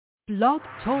Blog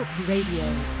Talk Radio.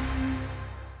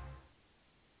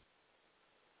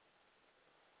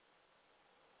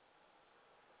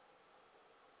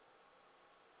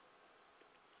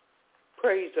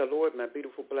 Praise the Lord, my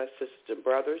beautiful, blessed sisters and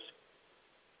brothers.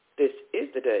 This is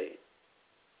the day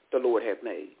the Lord hath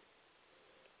made.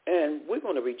 And we're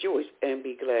going to rejoice and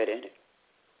be glad in it.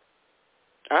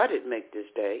 I didn't make this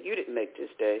day. You didn't make this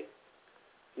day.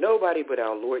 Nobody but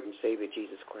our Lord and Savior,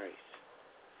 Jesus Christ.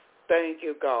 Thank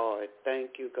you, God.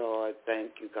 Thank you, God.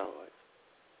 Thank you, God.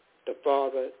 The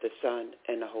Father, the Son,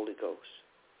 and the Holy Ghost.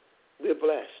 We're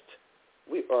blessed.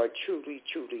 We are truly,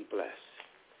 truly blessed.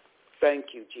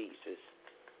 Thank you, Jesus.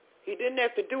 He didn't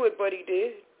have to do it, but he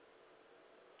did.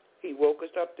 He woke us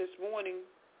up this morning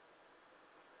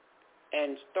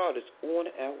and started us on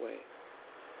our way.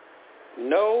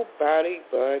 Nobody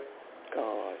but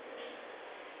God.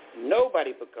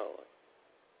 Nobody but God.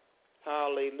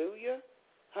 Hallelujah,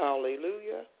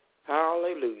 hallelujah,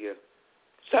 hallelujah.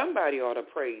 Somebody ought to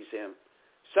praise him.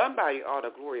 Somebody ought to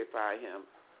glorify him.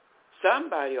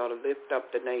 Somebody ought to lift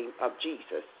up the name of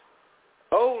Jesus.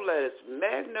 Oh, let us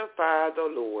magnify the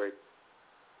Lord,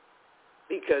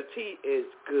 because he is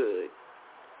good,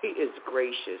 he is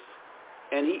gracious,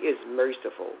 and he is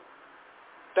merciful.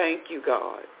 Thank you,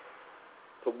 God,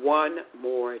 for one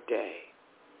more day.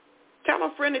 Tell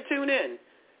a friend to tune in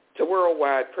to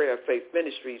Worldwide Prayer Faith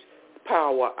Ministries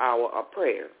Power Hour of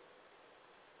Prayer,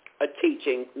 a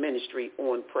teaching ministry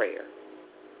on prayer.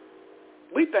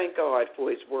 We thank God for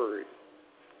his word.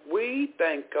 We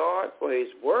thank God for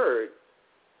his word.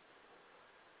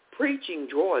 Preaching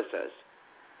draws us,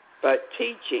 but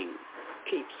teaching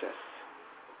keeps us.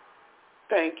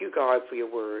 Thank you, God, for your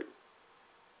word.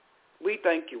 We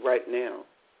thank you right now.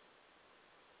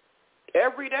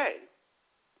 Every day,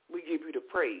 we give you the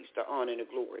praise, the honor, and the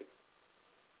glory.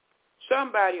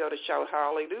 Somebody ought to shout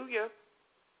hallelujah.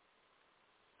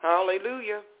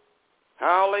 Hallelujah.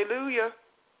 Hallelujah.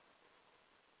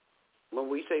 When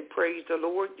we say praise the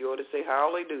Lord, you ought to say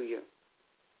hallelujah.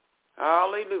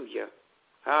 Hallelujah.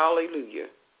 Hallelujah.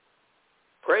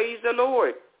 Praise the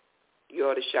Lord. You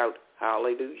ought to shout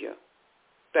hallelujah.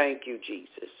 Thank you,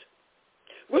 Jesus.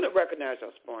 We're going to recognize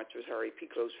our sponsors, Harry P.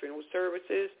 Close Funeral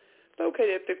Services,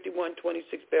 located at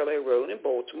 5126 Bel Air Road in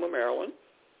Baltimore, Maryland,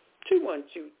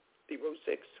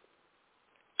 21206.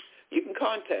 You can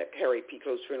contact Harry P.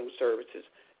 Close Funeral Services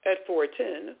at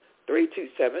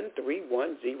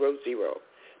 410-327-3100.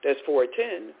 That's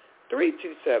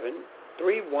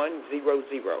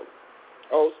 410-327-3100.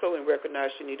 Also, in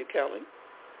recognize Shanita Kelly,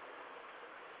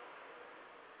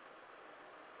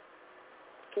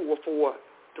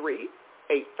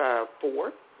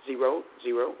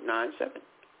 443-854-0097.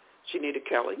 Shanita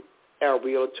Kelly, our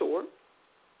realtor,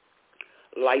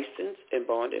 licensed and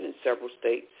bonded in several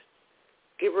states.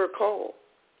 Give her a call.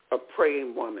 A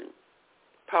praying woman,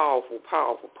 powerful,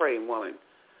 powerful praying woman,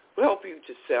 will help you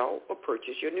to sell or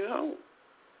purchase your new home.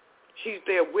 She's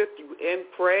there with you in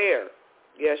prayer.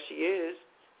 Yes, she is.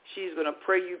 She's going to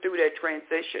pray you through that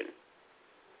transition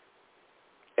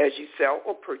as you sell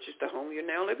or purchase the home you're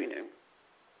now living in.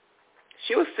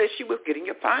 She'll assist you with getting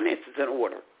your finances in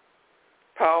order.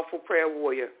 Powerful prayer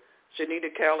warrior,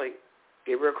 Shanita Kelly.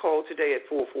 Give her a call today at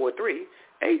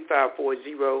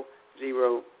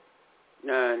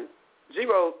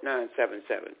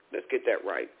 443-854-0977. Let's get that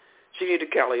right. Shanita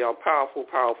Kelly, our powerful,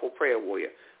 powerful prayer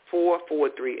warrior,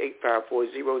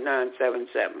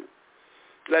 443-854-0977.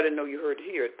 Let her know you heard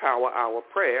here at Power Hour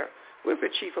Prayer with the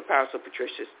Chief Apostle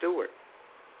Patricia Stewart.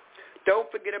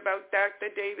 Don't forget about Dr.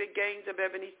 David Gaines of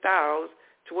Ebony Styles,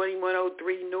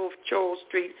 2103 North Charles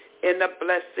Street in the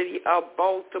blessed city of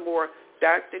Baltimore.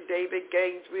 Dr. David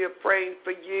Gaines, we are praying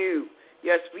for you.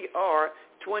 Yes, we are.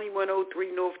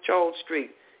 2103 North Charles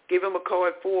Street. Give him a call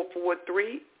at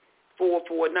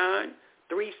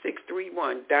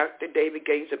 443-449-3631. Dr. David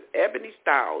Gaines of Ebony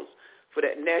Styles for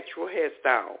that natural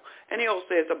hairstyle. And he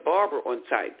also has a barber on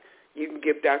site. You can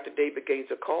give Dr. David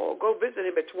Gaines a call. Go visit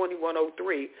him at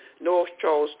 2103 North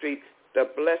Charles Street, the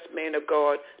blessed man of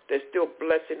God that's still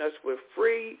blessing us with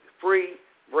free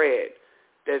bread.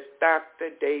 That's Dr.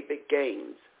 David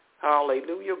Gaines.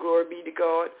 Hallelujah. Glory be to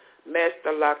God. Master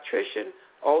electrician.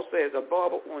 Also has a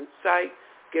barber on site.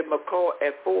 Give him a call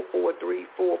at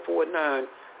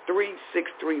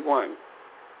 443-449-3631.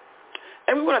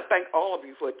 And we want to thank all of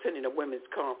you for attending the women's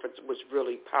conference. It was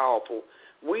really powerful.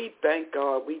 We thank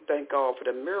God. We thank God for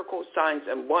the miracles, signs,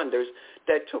 and wonders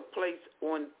that took place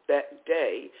on that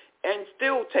day and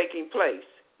still taking place.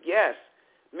 Yes,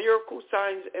 miracles,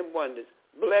 signs, and wonders.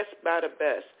 Blessed by the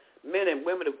best men and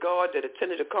women of God that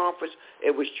attended the conference.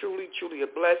 It was truly, truly a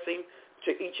blessing.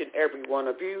 to each and every one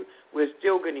of you. We're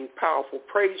still getting powerful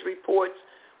praise reports.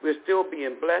 We're still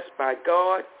being blessed by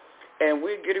God. And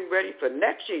we're getting ready for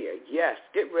next year. Yes,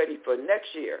 get ready for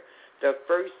next year. The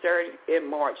first Saturday in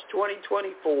March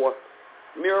 2024,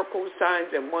 Miracles, Signs,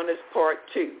 and Wonders Part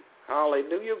 2.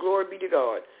 Hallelujah, glory be to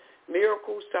God.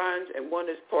 Miracles, Signs, and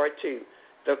Wonders Part 2.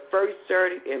 The first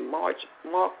Saturday in March,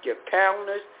 mark your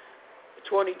calendars,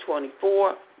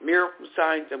 2024, Miracles,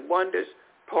 Signs, and Wonders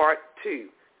Part 2.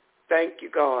 Thank you,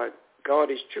 God.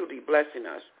 God is truly blessing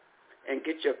us. And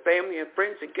get your family and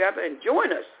friends together and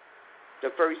join us the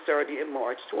first Saturday in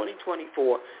March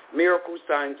 2024, Miracles,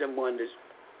 Signs, and Wonders.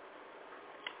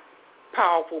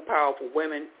 Powerful, powerful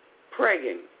women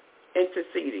praying,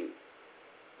 interceding,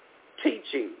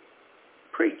 teaching,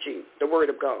 preaching the Word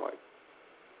of God.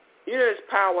 You know there's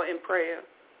power in prayer?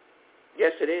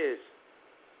 Yes, it is.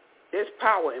 There's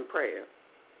power in prayer.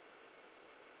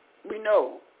 We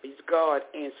know because God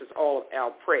answers all of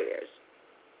our prayers.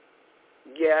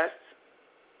 Yes,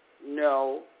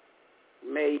 no,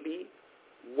 maybe,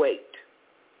 wait.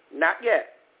 Not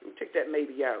yet. Let me take that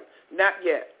maybe out. Not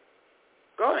yet.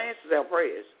 God answers our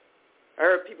prayers. I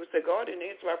heard people say, God didn't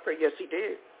answer our prayer. Yes, he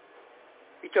did.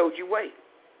 He told you wait.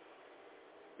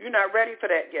 You're not ready for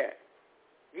that yet.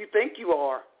 You think you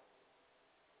are.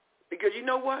 Because you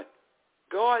know what?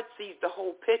 God sees the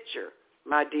whole picture,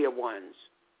 my dear ones.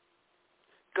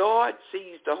 God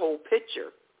sees the whole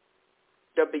picture,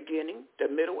 the beginning, the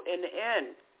middle, and the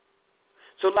end.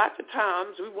 So lots of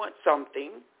times we want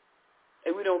something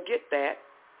and we don't get that.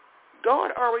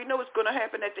 God already knows what's going to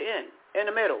happen at the end, in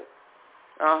the middle.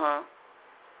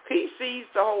 He sees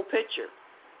the whole picture.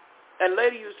 And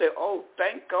later you say, oh,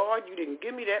 thank God you didn't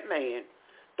give me that man.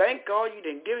 Thank God you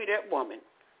didn't give me that woman.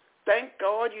 Thank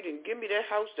God you didn't give me that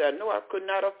house that I know I could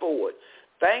not afford.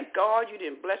 Thank God you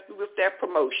didn't bless me with that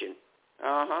promotion.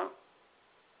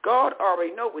 God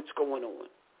already knows what's going on.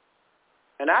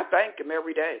 And I thank him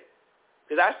every day.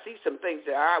 Because I see some things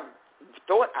that I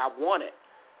thought I wanted.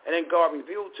 And then God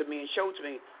revealed to me and showed to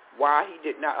me why he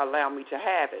did not allow me to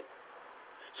have it.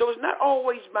 So it's not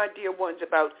always, my dear ones,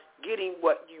 about getting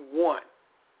what you want.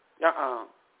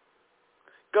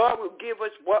 God will give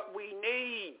us what we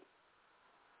need.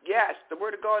 Yes, the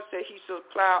Word of God says he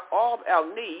supply all of our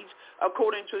needs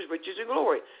according to his riches and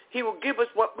glory. He will give us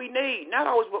what we need, not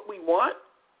always what we want.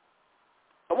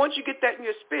 And once you get that in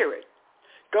your spirit,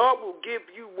 God will give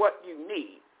you what you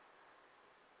need.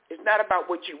 It's not about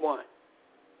what you want.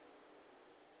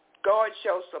 God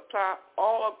shall supply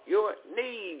all of your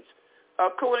needs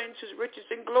according to his riches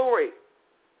and glory.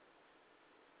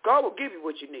 God will give you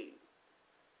what you need.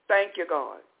 Thank you,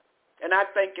 God. And I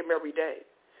thank him every day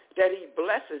that he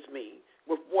blesses me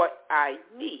with what I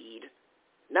need,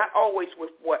 not always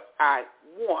with what I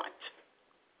want.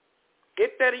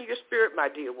 Get that in your spirit, my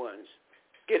dear ones.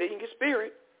 Get it in your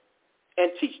spirit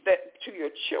and teach that to your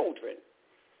children,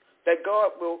 that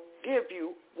God will give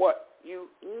you what you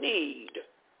need.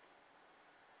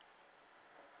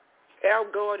 Our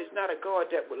God is not a God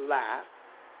that will lie.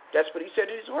 That's what he said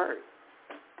in his word.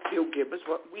 He'll give us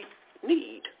what we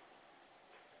need.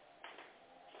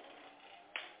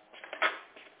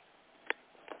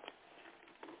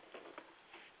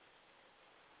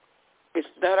 It's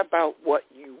not about what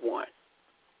you want.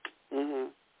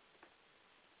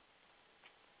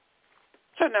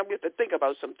 So now we have to think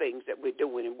about some things that we're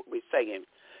doing and what we're saying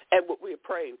and what we're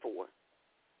praying for.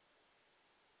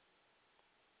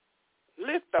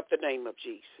 Lift up the name of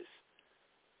Jesus.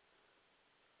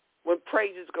 When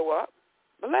praises go up,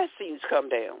 blessings come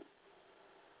down.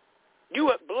 You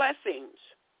want blessings.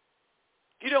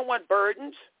 You don't want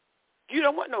burdens. You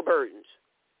don't want no burdens.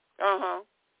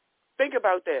 Think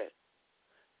about that.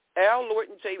 Our Lord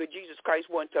and Savior Jesus Christ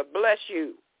wants to bless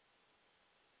you.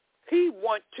 He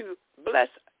wants to bless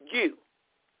you.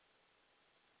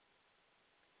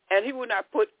 And he will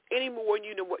not put any more in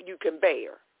you than what you can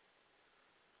bear.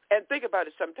 And think about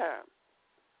it sometime.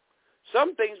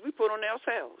 Some things we put on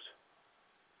ourselves.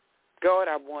 God,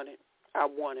 I want it. I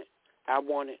want it. I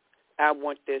want it. I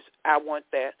want this. I want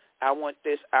that. I want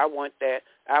this. I want that.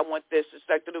 I want this. It's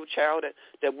like the little child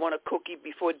that want a cookie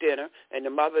before dinner, and the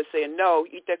mother is saying, no,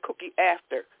 eat that cookie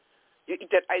after. You eat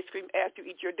that ice cream after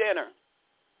you eat your dinner.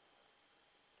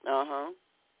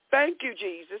 Thank you,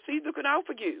 Jesus. He's looking out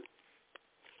for you.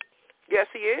 Yes,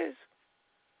 he is.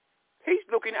 He's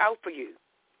looking out for you.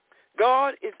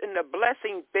 God is in the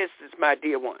blessing business, my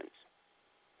dear ones.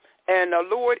 And the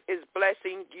Lord is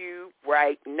blessing you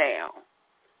right now.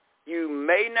 You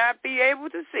may not be able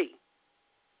to see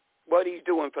what he's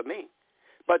doing for me,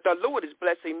 but the Lord is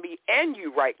blessing me and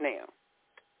you right now.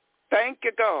 Thank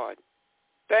you, God.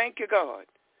 Thank you, God.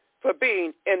 for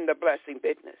being in the blessing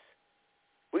business.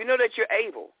 We know that you're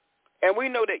able, and we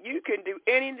know that you can do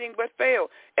anything but fail.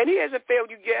 And he hasn't failed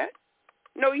you yet.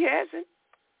 No, he hasn't.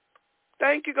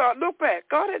 Thank you, God. Look back.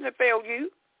 God hasn't failed you.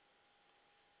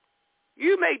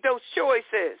 You made those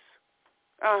choices.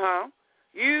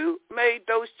 You made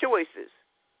those choices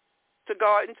to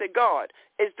God and say, God,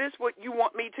 is this what you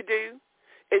want me to do?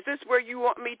 Is this where you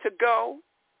want me to go?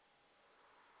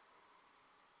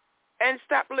 And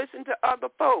stop listening to other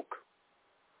folk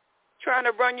trying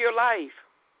to run your life.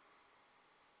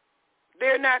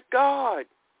 They're not God.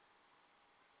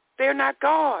 They're not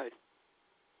God.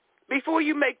 Before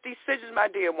you make decisions, my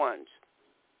dear ones,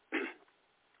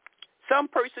 some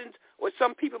persons or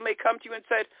some people may come to you and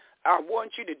say, I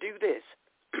want you to do this.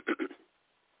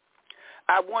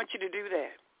 I want you to do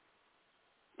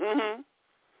that.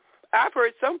 I've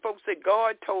heard some folks say,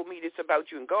 God told me this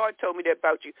about you and God told me that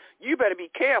about you. You better be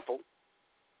careful.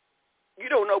 You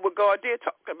don't know what God did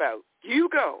talk about. You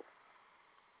go,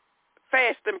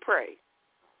 fast and pray,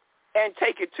 and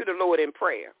take it to the Lord in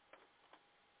prayer.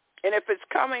 And if it's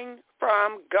coming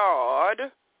from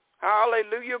God,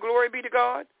 hallelujah, glory be to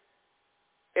God.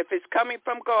 If it's coming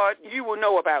from God, you will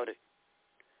know about it.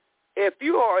 If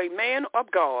you are a man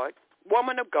of God,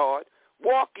 woman of God,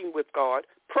 walking with God,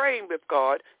 praying with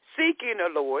God, seeking the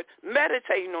Lord,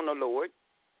 meditating on the Lord,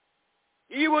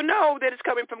 you will know that it's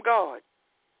coming from God.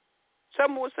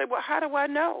 Someone will say, well, how do I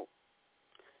know?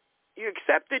 You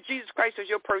accepted Jesus Christ as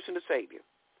your personal Savior.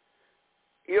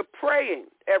 You're praying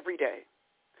every day.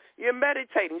 You're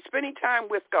meditating, spending time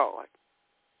with God.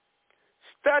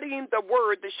 Studying the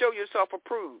word to show yourself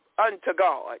approved unto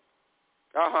God.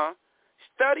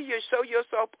 Study and show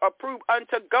yourself approved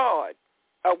unto God.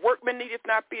 A workman needeth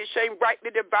not be ashamed,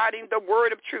 rightly dividing the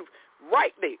word of truth.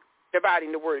 Rightly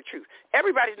dividing the word of truth.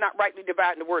 Everybody's not rightly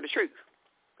dividing the word of truth.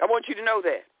 I want you to know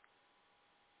that.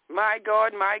 My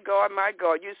God, my God, my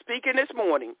God. You're speaking this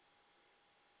morning.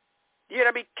 You got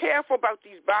to be careful about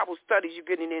these Bible studies you're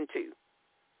getting into.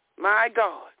 My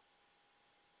God.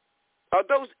 Are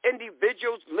those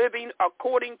individuals living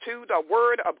according to the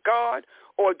word of God,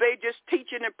 or are they just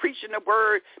teaching and preaching the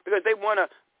word because they want to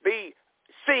be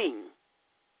seen?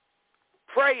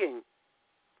 Praying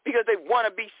because they want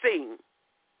to be seen.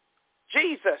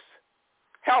 Jesus,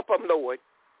 help them, Lord.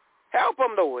 Help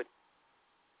them, Lord.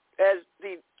 As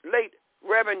the late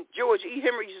Reverend George E.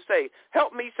 Henry used to say,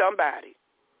 help me somebody.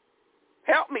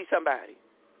 Help me somebody.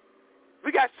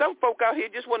 We got some folk out here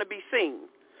just want to be seen,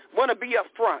 want to be up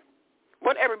front,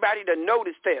 want everybody to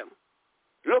notice them.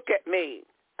 Look at me.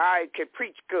 I can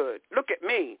preach good. Look at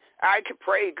me. I can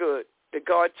pray good. Did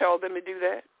God tell them to do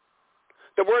that?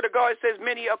 The word of God says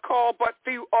many are called, but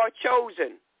few are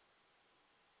chosen.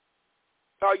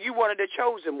 Are you one of the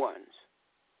chosen ones?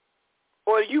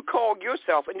 Or you call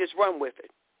yourself and just run with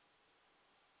it?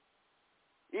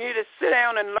 You need to sit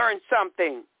down and learn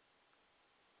something.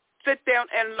 Sit down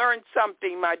and learn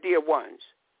something, my dear ones.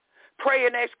 Pray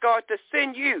and ask God to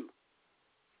send you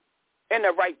in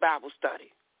the right Bible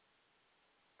study.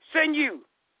 Send you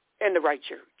in the right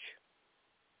church.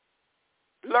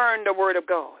 Learn the word of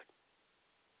God.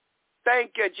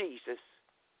 Thank you, Jesus. Thank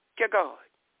you, God.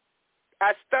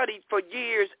 I studied for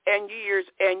years and years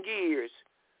and years.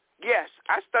 Yes,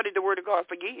 I studied the word of God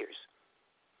for years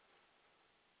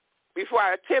before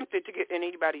I attempted to get in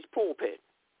anybody's pulpit.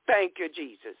 Thank you,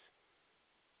 Jesus.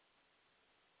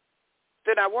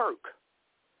 Then I work.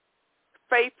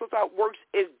 Faith without works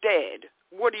is dead.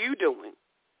 What are you doing?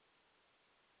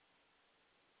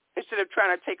 Instead of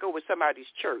trying to take over somebody's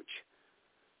church,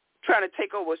 trying to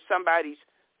take over somebody's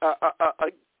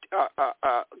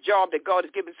job that God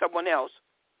has given someone else,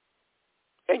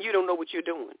 and you don't know what you're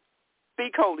doing.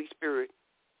 Speak, Holy Spirit.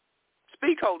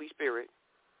 Speak, Holy Spirit.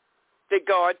 Did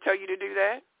God tell you to do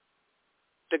that?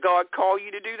 Did God call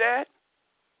you to do that?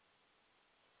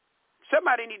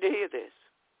 Somebody need to hear this.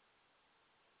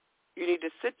 You need to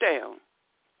sit down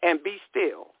and be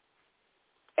still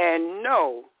and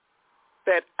know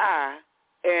that I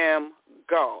am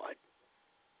God.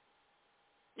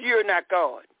 You're not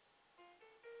God.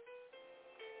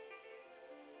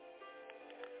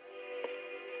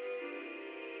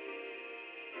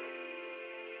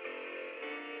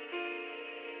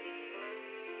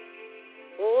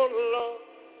 Oh, Lord,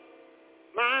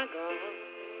 my God.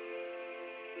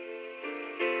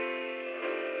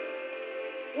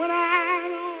 When I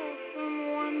often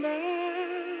wonder,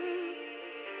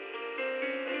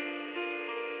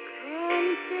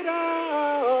 consider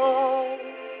all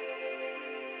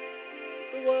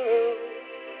the world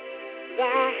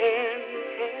thy hand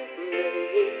hath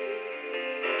made.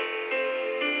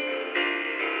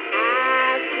 I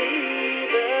see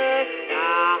the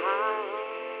stars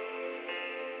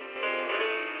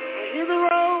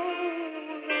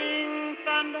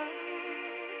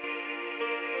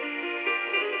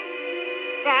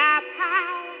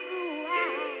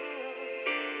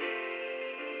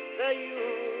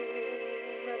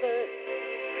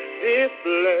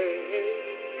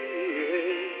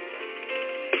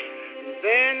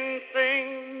Then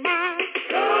sing my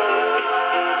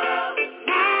soul,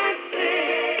 my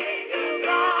Savior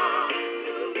God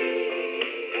to me.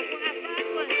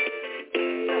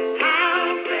 How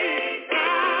great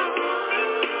thou art.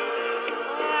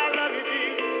 Oh, I love you,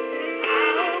 Jesus.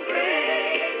 How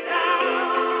great thou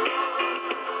art.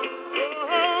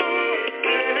 Oh,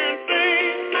 then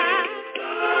sing my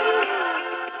soul,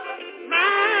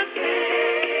 my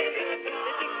Savior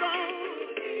God to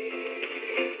me.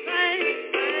 Sing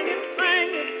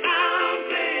it, how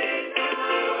great thou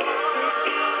art.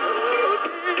 Oh,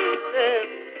 Jesus,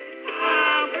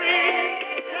 how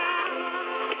great thou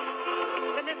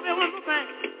art. Let me say one more thing.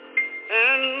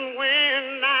 And when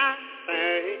I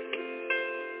think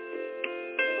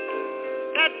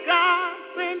that God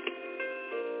sent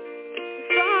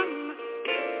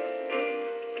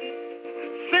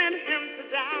him to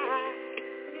die,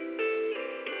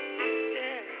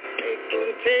 yeah, they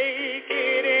couldn't take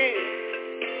it in.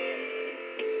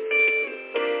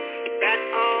 That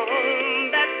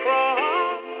on that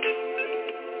cross,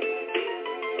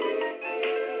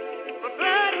 my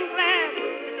blood and glass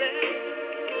was there.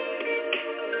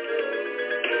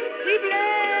 He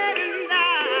bled and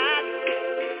died,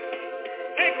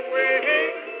 take away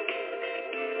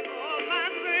all my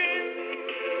sins.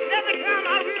 Every time I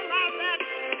realize that,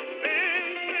 then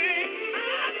sing my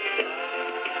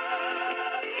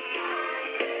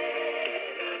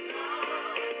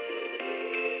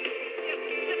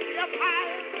lift up high,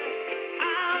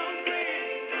 how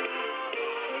great thou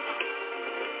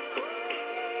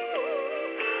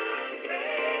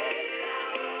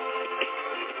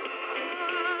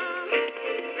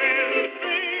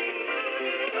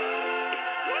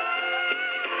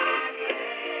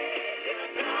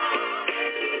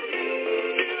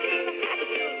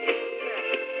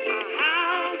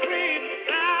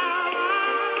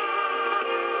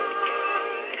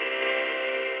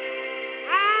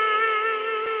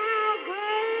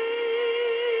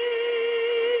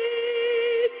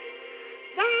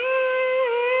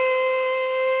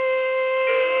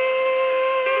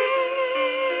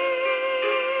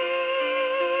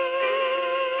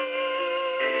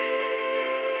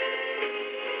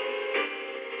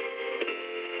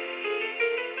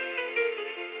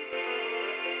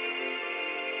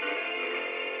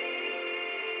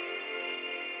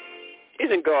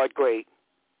Isn't God great?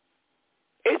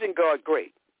 Isn't God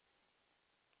great?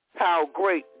 How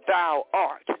great thou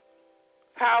art.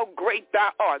 How great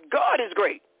thou art. God is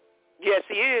great. Yes,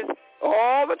 he is.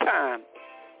 All the time.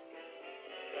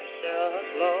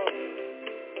 Lord,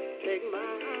 take my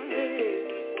hand,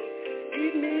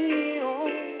 lead me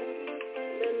on,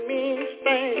 let me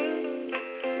stand.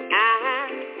 I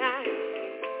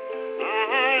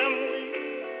am weak,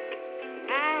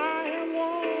 I am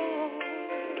worn.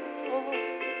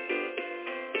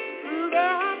 Through the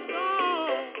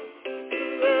storm,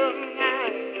 through the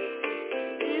night,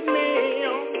 lead me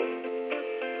on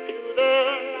to the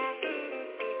light.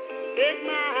 Take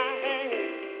my hand,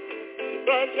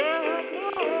 precious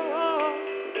Lord,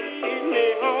 lead me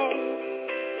home.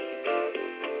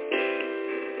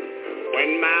 When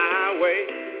my way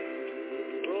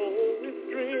grows with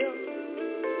drift,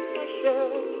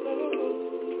 precious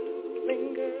Lord,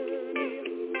 linger near.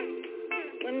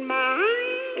 When my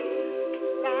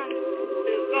life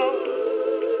is all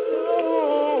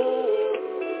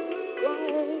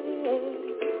gone,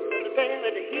 prepare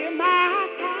to hear my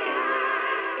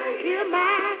call, hear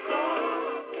my call.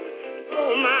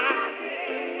 Oh, my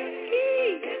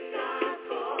Jesus,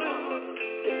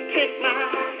 take my,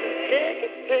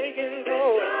 take it,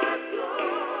 Lord.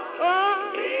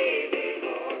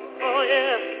 Oh,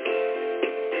 yeah.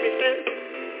 Let me say,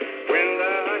 when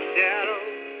the shadow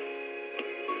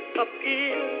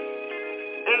appears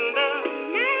and the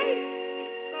night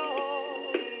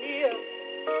draws near,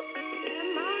 and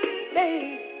my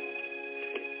days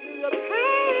to the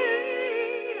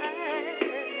pain and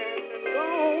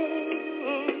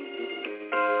gone.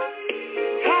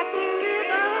 Happily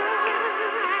I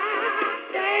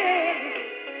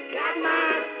got my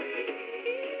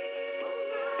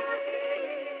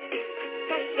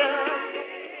precious,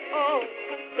 oh,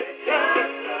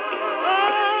 precious, oh.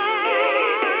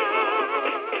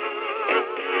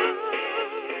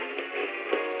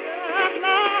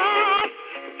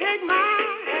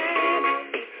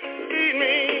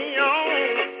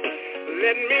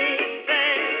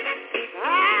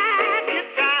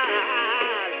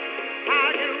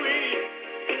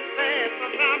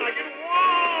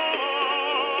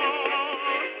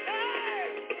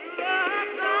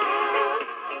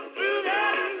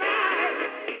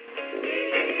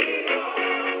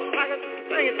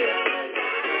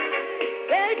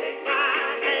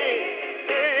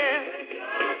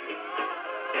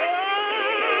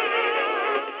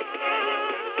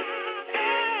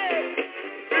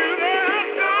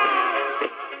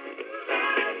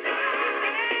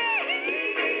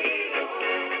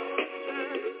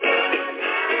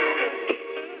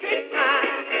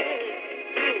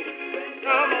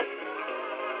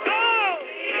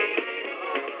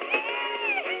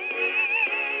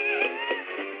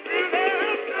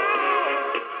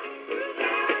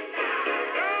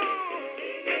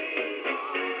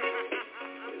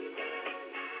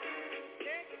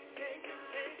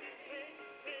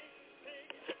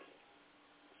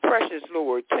 Precious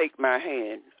Lord, take my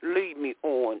hand, lead me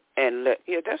on, and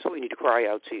that's what we need to cry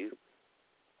out to,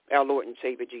 our Lord and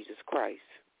Savior Jesus Christ.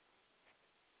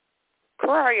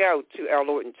 Cry out to our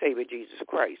Lord and Savior Jesus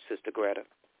Christ, Sister Greta.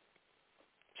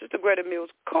 Sister Greta Mills,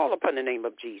 call upon the name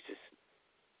of Jesus.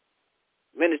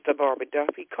 Minister Barbara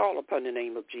Duffy, call upon the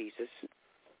name of Jesus.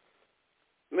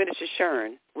 Minister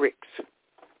Sharon Ricks,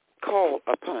 call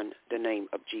upon the name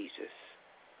of Jesus.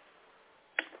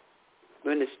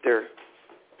 Minister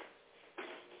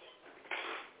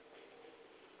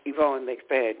Yvonne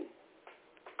McFadden,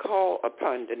 call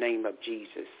upon the name of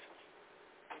Jesus.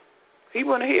 He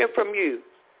want to hear from you.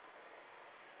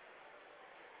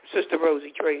 Sister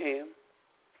Rosie Traham,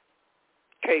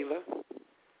 Kayla,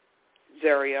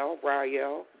 Zariel,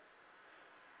 Rael,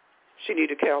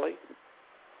 Shanita Kelly.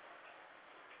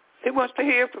 He wants to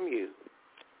hear from you.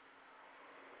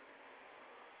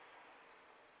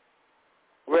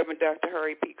 Reverend Dr.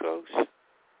 Harry P. Close,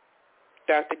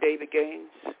 Dr. David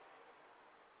Gaines.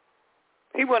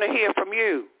 He want to hear from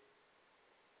you.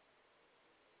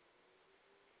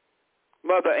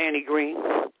 Mother Annie Green,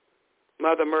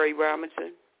 Mother Murray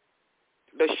Robinson,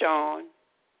 LaShawn,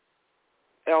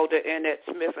 Elder Annette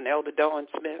Smith and Elder Dawn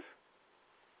Smith.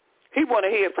 He want to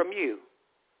hear from you.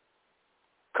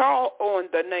 Call on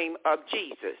the name of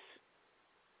Jesus.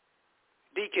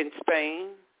 Deacon Spain.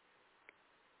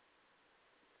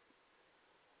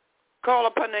 Call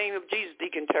upon the name of Jesus,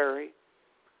 Deacon Terry,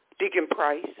 Deacon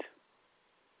Price,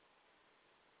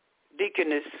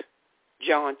 Deaconess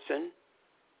Johnson,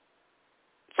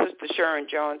 Sister Sharon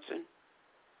Johnson.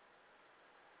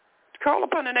 Call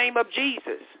upon the name of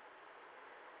Jesus.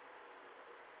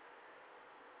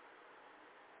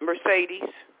 Mercedes,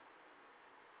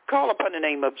 call upon the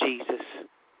name of Jesus.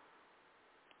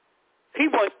 He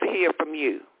wants to hear from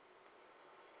you.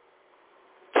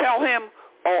 Tell him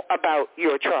all about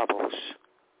your troubles.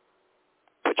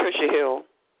 Patricia Hill,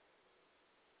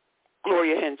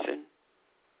 Gloria Henson,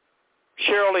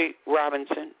 Shirley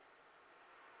Robinson,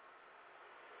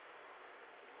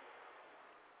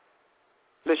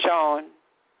 LaShawn.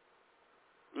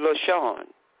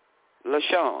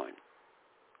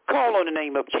 Call on the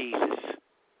name of Jesus.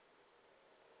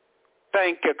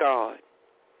 Thank you, God.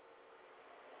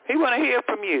 He want to hear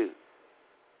from you.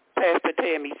 Pastor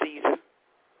Tammy Caesar,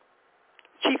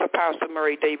 Chief Apostle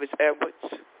Murray Davis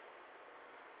Edwards,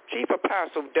 Chief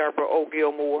Apostle Deborah O.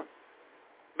 Gilmore,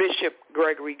 Bishop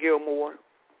Gregory Gilmore,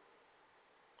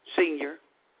 Sr.,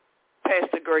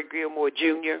 Pastor Greg Gilmore,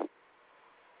 Jr.,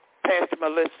 Pastor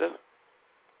Melissa,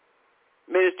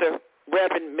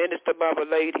 Reverend Minister Mother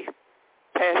Lady,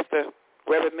 Pastor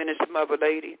Reverend Minister Mother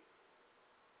Lady,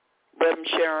 Reverend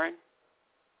Sharon.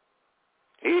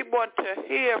 He wants to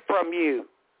hear from you.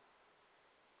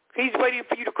 He's waiting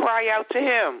for you to cry out to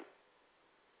him.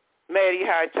 Maddie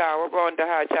Hightower, Rhonda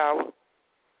Hightower.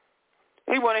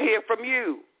 He want to hear from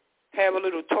you. Have a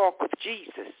little talk with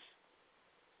Jesus.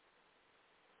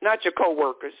 Not your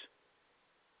co-workers.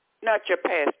 Not your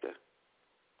pastor.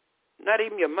 Not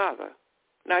even your mother.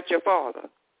 Not your father.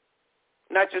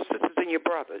 Not your sisters and your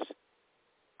brothers.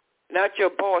 Not your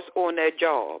boss on that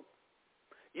job.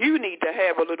 You need to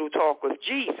have a little talk with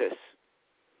Jesus.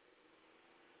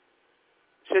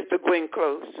 Sister Gwen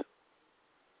Close,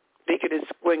 Deaconess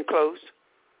Gwen Close,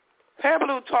 have a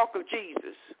little talk with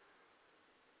Jesus.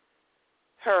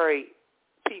 Harry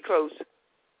P. Close,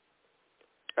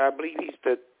 I believe he's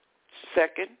the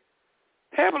second.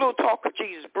 Have a little talk with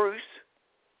Jesus, Bruce.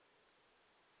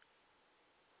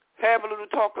 Have a little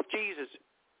talk with Jesus,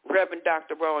 Reverend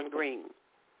Dr. Ron Green,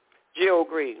 Jill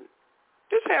Green.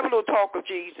 Just have a little talk with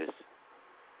Jesus.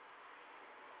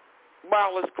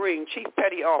 Wallace Green, Chief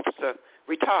Petty Officer,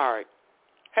 retired.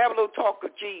 Have a little talk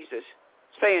with Jesus,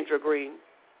 Sandra Green.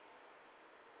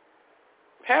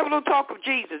 Have a little talk with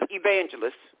Jesus,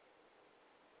 Evangelist,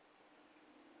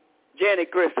 Janet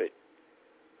Griffith,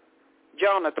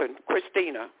 Jonathan,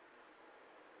 Christina,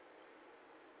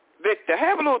 Victor.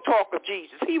 Have a little talk with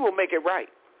Jesus. He will make it right.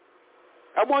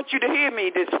 I want you to hear me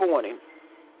this morning.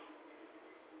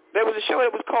 There was a show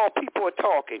that was called People Are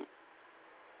Talking.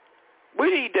 We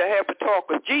need to have a talk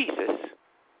with Jesus.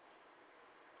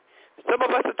 Some of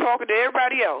us are talking to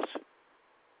everybody else,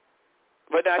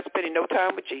 but not spending no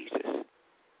time with Jesus.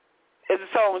 As the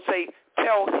song say,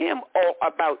 tell him all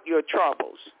about your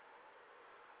troubles.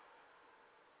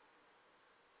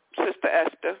 Sister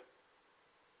Esther,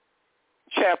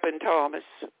 Chaplain Thomas,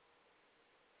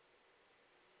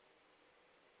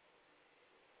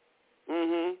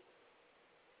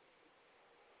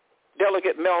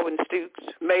 Delegate Melvin Stoops,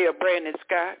 Mayor Brandon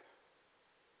Scott,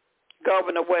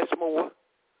 Governor Westmore,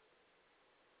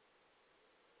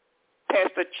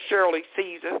 Pastor Shirley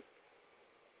Caesar,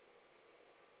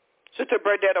 Sister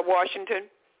Bernadetta Washington,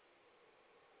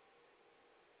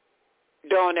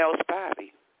 Darnell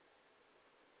Spivey,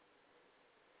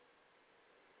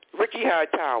 Ricky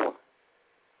Hightower.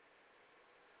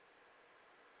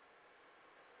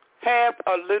 Have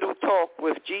a little talk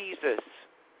with Jesus.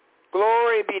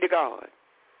 Glory be to God.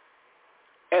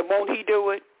 And won't he do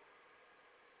it?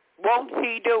 Won't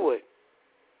he do it?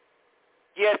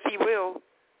 Yes, he will.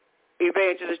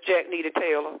 Evangelist Jack Nita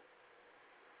Taylor,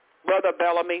 Brother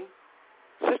Bellamy,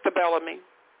 Sister Bellamy.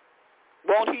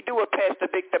 Won't he do it, Pastor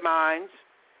Victor Mines,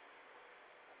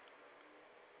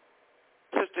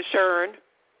 Sister Shern?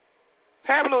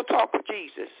 Have a little talk with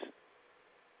Jesus.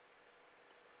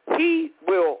 He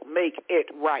will make it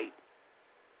right.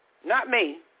 Not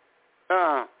me.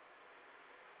 God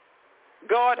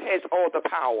has all the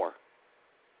power.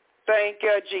 Thank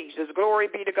you, Jesus. Glory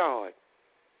be to God.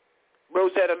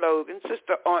 Rosetta Logan,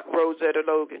 Sister Aunt Rosetta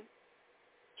Logan,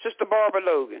 Sister Barbara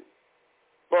Logan,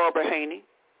 Barbara Haney,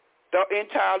 the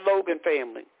entire Logan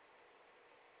family.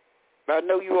 I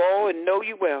know you all and know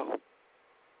you well.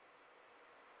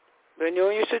 When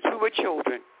you're in your situ with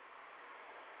children,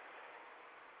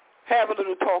 have a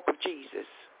little talk with Jesus.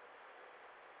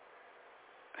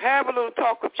 Have a little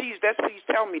talk with Jesus. That's what he's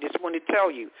telling me this morning to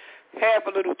tell you. Have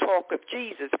a little talk with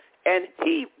Jesus, and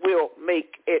he will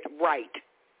make it right.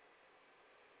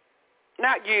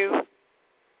 Not you.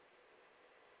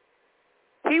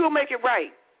 He will make it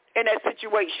right in that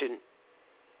situation.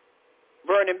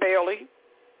 Vernon Bailey,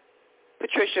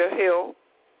 Patricia Hill,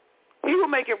 he will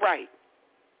make it right.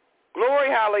 Glory,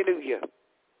 hallelujah.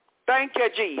 Thank you,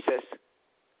 Jesus.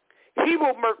 He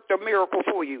will work the miracle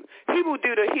for you. He will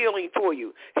do the healing for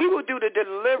you. He will do the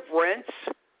deliverance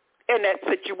in that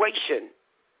situation.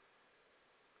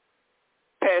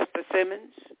 Pastor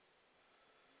Simmons,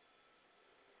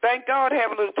 thank God,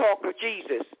 have a little talk with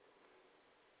Jesus.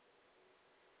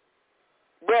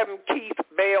 Reverend Keith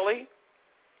Bailey,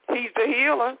 he's the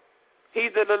healer.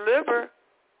 He's the deliverer.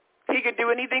 He can do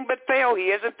anything but fail. He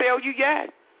hasn't failed you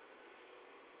yet.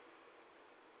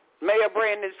 Mayor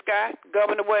Brandon Scott,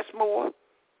 Governor Westmore,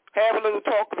 have a little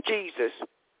talk with Jesus.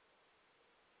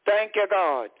 Thank you,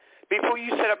 God. Before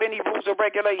you set up any rules or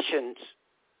regulations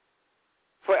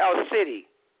for our city,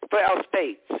 for our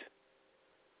states,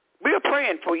 we are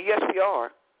praying for you. Yes, we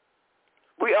are.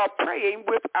 We are praying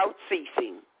without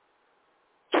ceasing.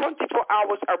 24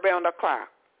 hours around the clock.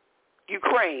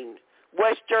 Ukraine,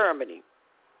 West Germany,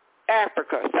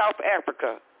 Africa, South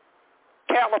Africa,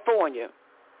 California.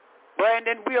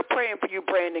 Brandon, we are praying for you,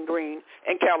 Brandon Green,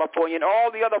 in California, and all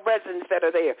the other residents that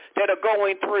are there, that are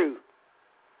going through.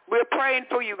 We're praying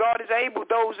for you. God is able.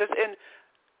 Those that's in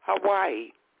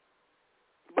Hawaii,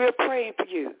 we're praying for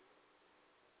you.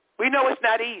 We know it's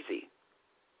not easy.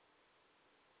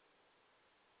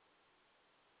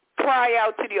 Cry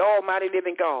out to the almighty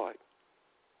living God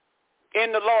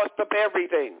in the loss of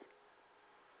everything.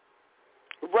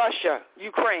 Russia,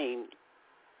 Ukraine,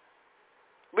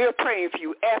 we're praying for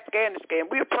you. Afghanistan,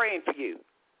 we're praying for you.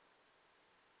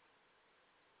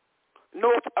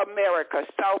 North America,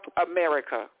 South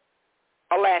America,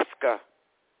 Alaska.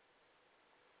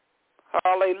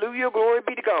 Hallelujah, glory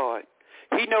be to God.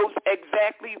 He knows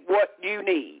exactly what you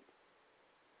need.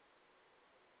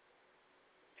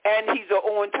 And he's an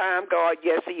on-time God.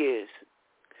 Yes, he is.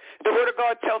 The Word of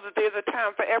God tells us there's a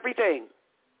time for everything.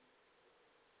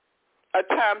 A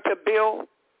time to build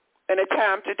and a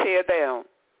time to tear down.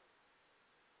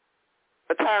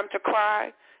 A time to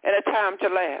cry and a time to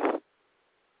laugh.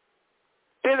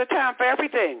 There's a time for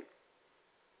everything.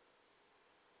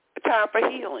 A time for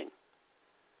healing.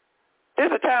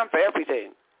 There's a time for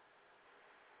everything.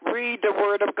 Read the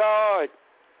Word of God.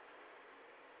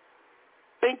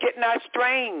 Think it not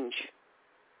strange.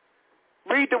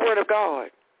 Read the Word of God.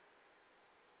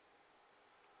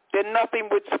 Then nothing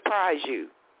would surprise you.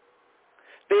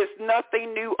 There's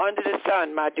nothing new under the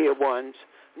sun, my dear ones.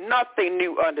 Nothing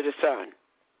new under the sun.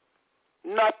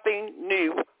 Nothing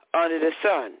new under the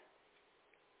sun.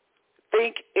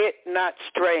 Think it not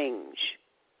strange.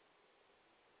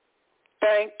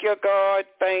 Thank you, God.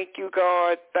 Thank you,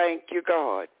 God. Thank you,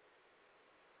 God.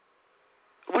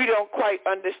 We don't quite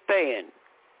understand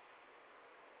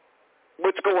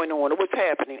what's going on and what's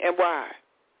happening and why.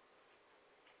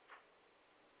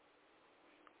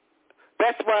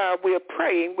 That's why we're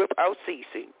praying without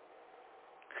ceasing.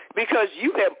 Because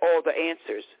you have all the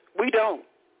answers. We don't.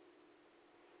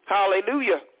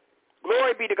 Hallelujah.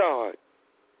 Glory be to God.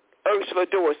 Ursula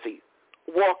Dorsey,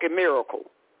 walking miracle.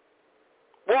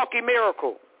 Walking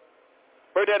miracle.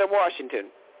 Bernadetta Washington.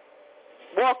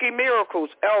 Walking miracles,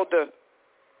 Elder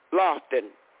Lofton.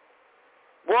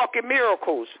 Walking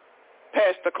miracles,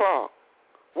 Pastor Clark.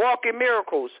 Walking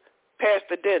miracles,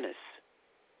 Pastor Dennis.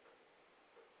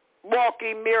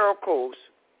 Walking miracles.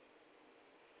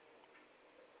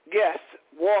 Yes,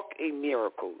 walking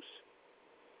miracles.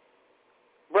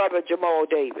 Brother Jamal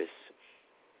Davis.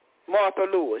 Martha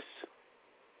Lewis.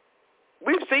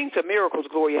 We've seen some miracles,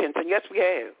 Gloria Henson. Yes, we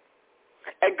have.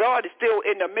 And God is still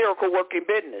in the miracle-working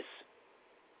business.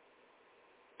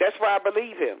 That's why I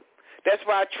believe him. That's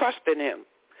why I trust in him.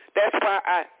 That's why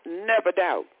I never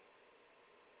doubt.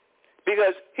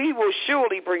 Because he will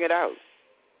surely bring it out.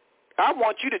 I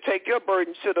want you to take your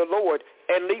burdens to the Lord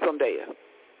and leave them there.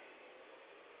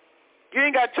 You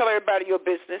ain't got to tell everybody your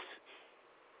business.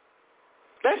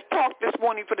 Let's talk this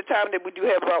morning for the time that we do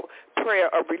have about prayer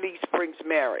of release brings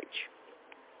marriage.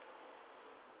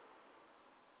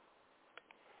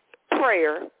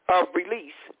 Prayer of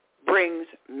release brings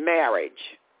marriage.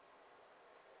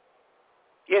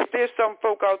 Yes, there's some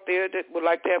folk out there that would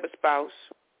like to have a spouse.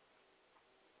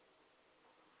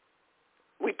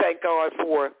 We thank God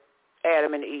for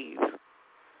Adam and Eve.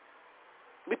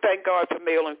 We thank God for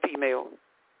male and female.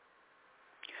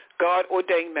 God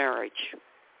ordained marriage.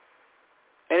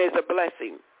 And it's a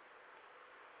blessing.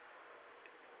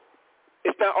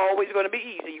 It's not always going to be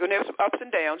easy. You're going to have some ups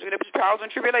and downs. You're going to have some trials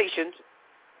and tribulations.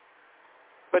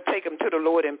 But take them to the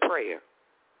Lord in prayer.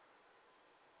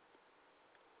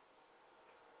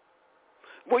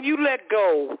 When you let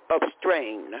go of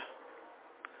strain,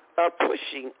 of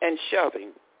pushing and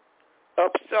shoving,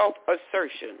 of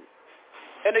self-assertion,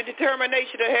 and the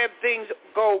determination to have things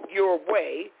go your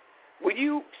way, when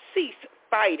you cease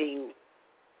fighting,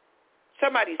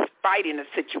 somebody's fighting a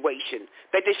situation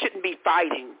that they shouldn't be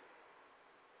fighting,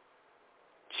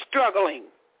 struggling,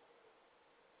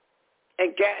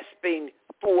 and gasping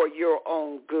for your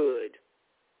own good.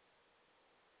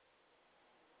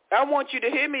 I want you to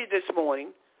hear me this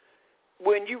morning.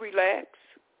 When you relax,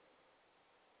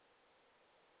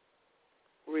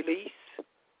 release,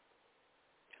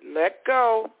 let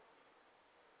go,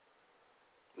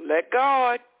 let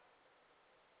God,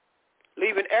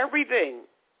 leaving everything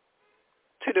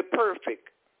to the perfect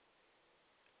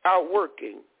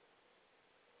outworking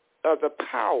of the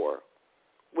power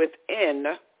within,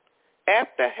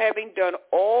 after having done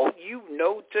all you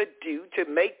know to do to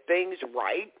make things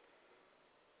right.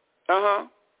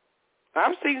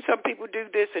 I've seen some people do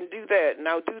this and do that, and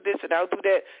I'll do this and I'll do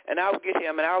that, and I'll get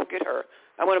him and I'll get her.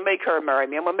 I'm going to make her marry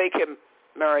me. I'm going to make him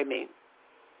marry me.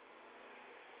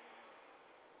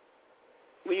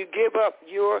 When you give up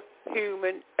your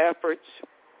human efforts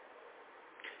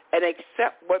and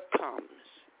accept what comes,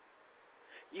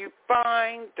 you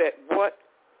find that what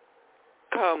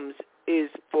comes is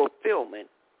fulfillment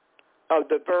of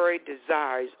the very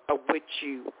desires of which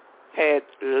you had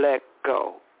let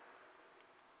go.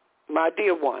 My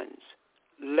dear ones,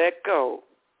 let go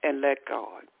and let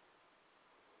God.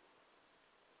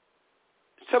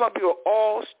 Some of you are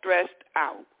all stressed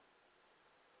out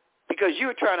because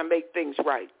you're trying to make things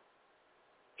right.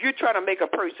 You're trying to make a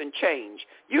person change.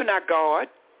 You're not God.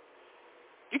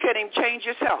 You can't even change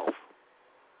yourself.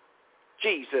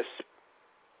 Jesus.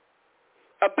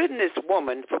 A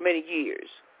businesswoman for many years,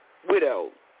 widow,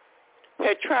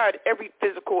 had tried every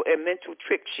physical and mental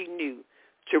trick she knew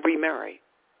to remarry.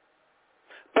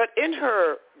 But in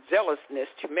her zealousness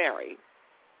to marry,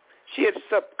 she had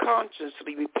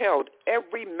subconsciously repelled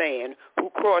every man who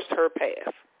crossed her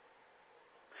path.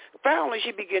 Finally,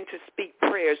 she began to speak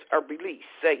prayers of release,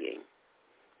 saying,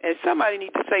 and somebody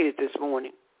needs to say it this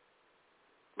morning.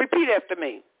 Repeat after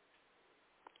me.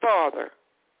 Father,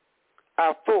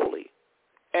 I fully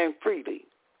and freely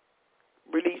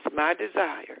release my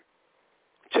desire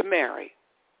to marry.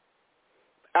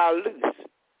 I loose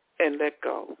and let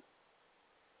go.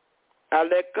 I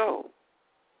let go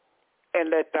and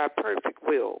let thy perfect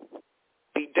will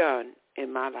be done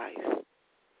in my life.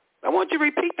 I want you to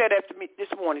repeat that after me this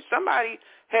morning. Somebody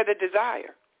had a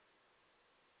desire.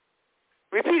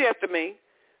 Repeat after me.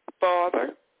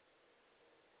 Father,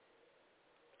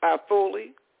 I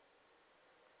fully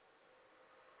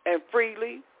and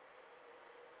freely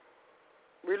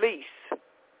release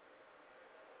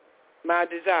my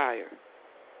desire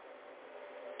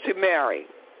to marry.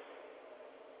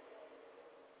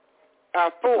 I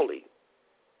fully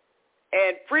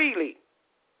and freely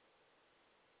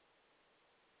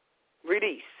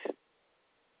release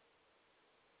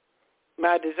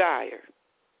my desire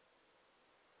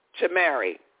to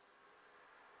marry.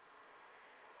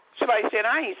 Somebody said,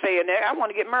 I ain't saying that. I want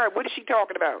to get married. What is she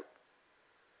talking about?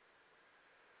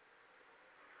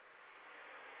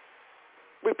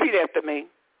 Repeat after me.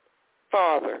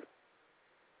 Father,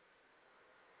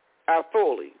 I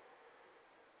fully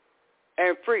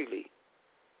and freely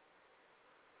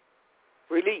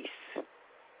release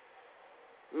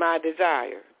my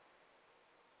desire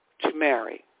to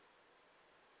marry.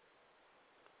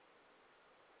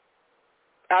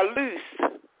 I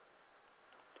loose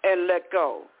and let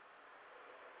go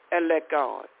and let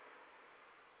God.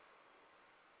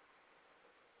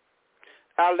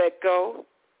 I let go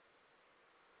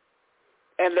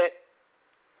and let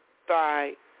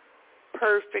thy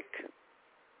perfect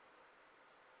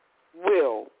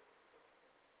will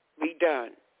be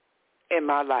done in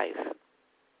my life.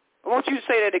 I want you to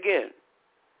say that again.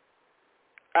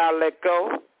 I let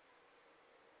go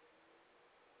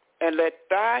and let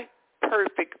thy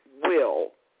perfect will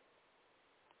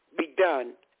be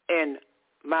done in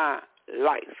my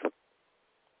life.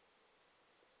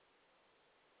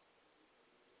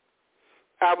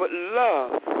 I would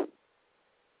love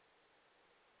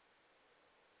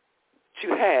to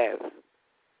have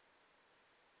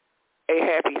a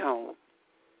happy home.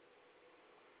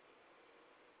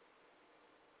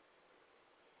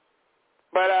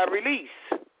 But I release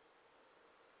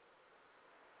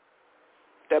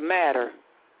the matter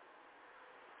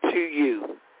to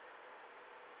you.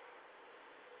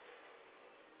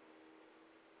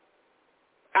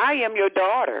 I am your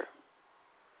daughter.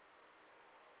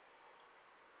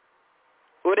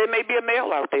 Well, there may be a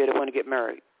male out there that want to get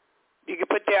married. You can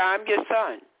put there, I'm your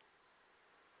son.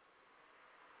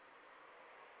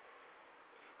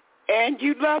 And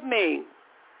you love me.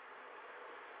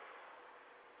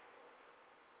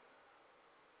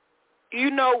 You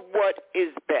know what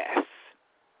is best.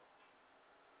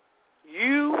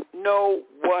 You know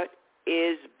what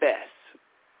is best.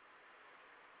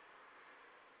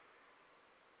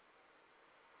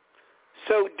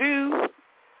 So do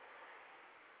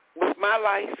with my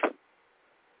life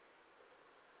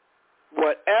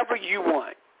whatever you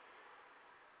want.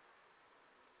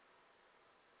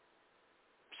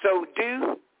 So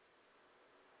do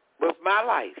with my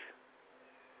life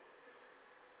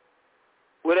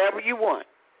whatever you want.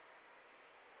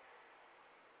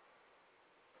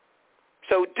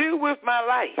 So do with my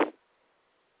life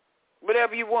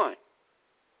whatever you want.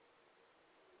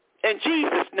 In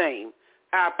Jesus' name,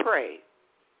 I pray.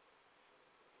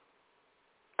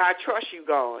 I trust you,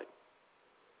 God.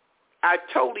 I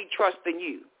totally trust in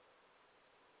you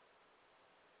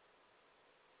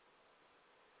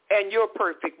and your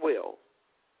perfect will.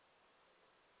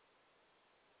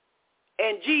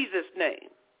 In Jesus' name.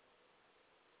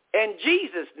 In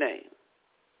Jesus' name.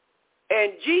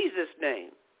 In Jesus' name.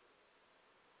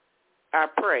 I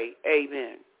pray,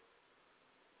 amen.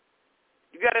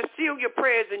 You got to seal your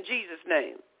prayers in Jesus'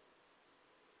 name.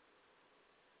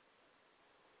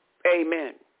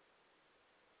 Amen.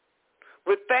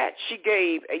 With that, she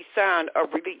gave a sign of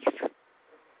relief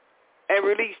and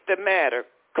released the matter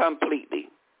completely.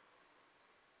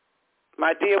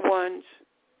 My dear ones,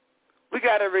 we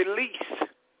got to release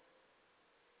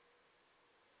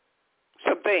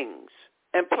some things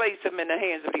and place them in the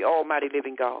hands of the almighty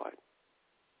living God.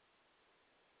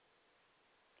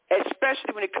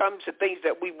 Especially when it comes to things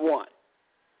that we want.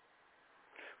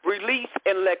 Release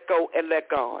and let go and let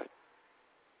God.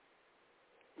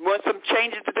 Want some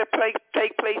changes to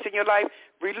take place in your life?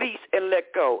 Release and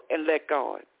let go and let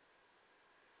God.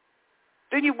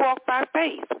 Then you walk by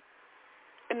faith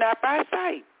and not by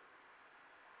sight.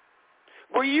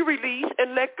 When you release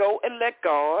and let go and let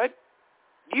God,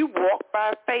 you walk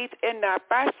by faith and not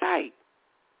by sight.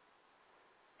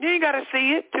 You ain't got to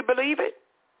see it to believe it.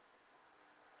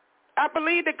 I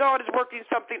believe that God is working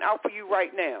something out for you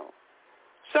right now.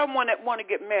 Someone that want to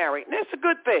get married. And that's a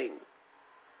good thing.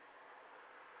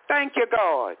 Thank you,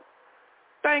 God.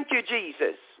 Thank you,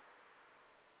 Jesus.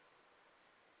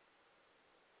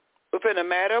 Within a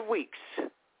matter of weeks,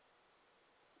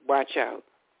 watch out.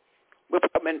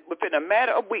 Within a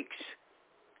matter of weeks,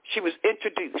 she was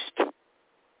introduced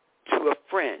to a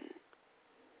friend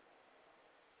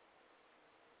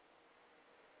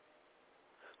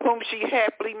whom she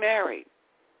happily married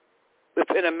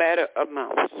within a matter of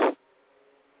months.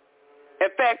 In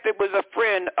fact, it was a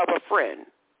friend of a friend.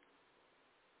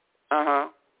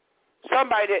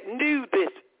 Somebody that knew this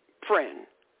friend.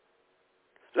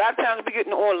 A lot of times we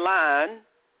getting online,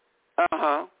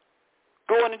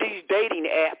 going to these dating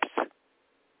apps,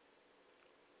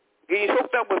 getting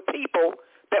hooked up with people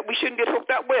that we shouldn't get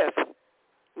hooked up with.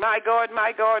 My God,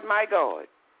 my God, my God.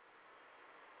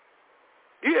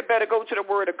 You had better go to the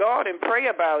Word of God and pray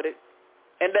about it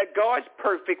and let God's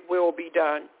perfect will be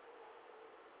done.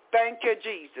 Thank you,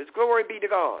 Jesus. Glory be to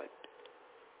God.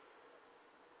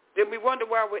 Then we wonder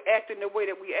why we're acting the way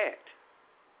that we act.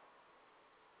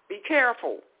 Be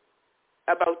careful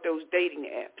about those dating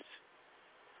apps.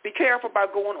 Be careful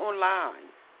about going online.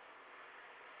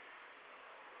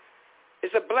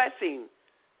 It's a blessing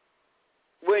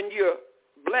when you're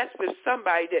blessed with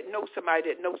somebody that knows somebody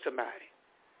that knows somebody.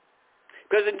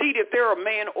 Because indeed, if they're a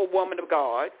man or woman of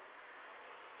God,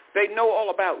 they know all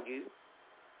about you.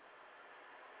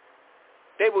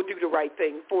 They will do the right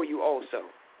thing for you also.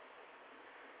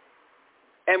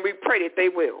 And we pray that they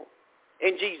will,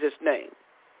 in Jesus' name.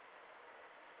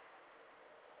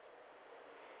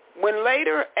 When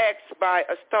later asked by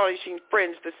astonishing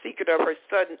friends the secret of her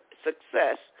sudden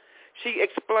success, she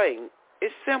explained,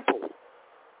 it's simple.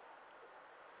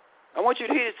 I want you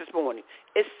to hear this morning.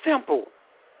 It's simple.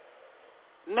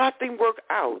 Nothing worked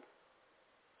out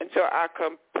until I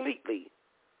completely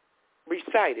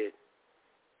recited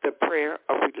the prayer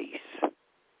of release.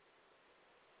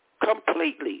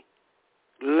 Completely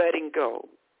letting go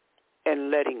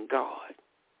and letting God.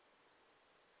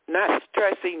 Not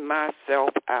stressing myself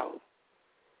out.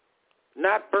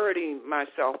 Not burdening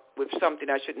myself with something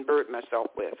I shouldn't burden myself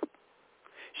with.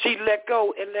 She let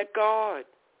go and let God.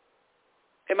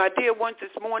 And my dear ones,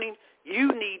 this morning, you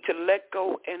need to let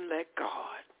go and let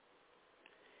God.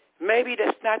 Maybe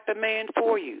that's not the man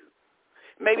for you.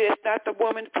 Maybe that's not the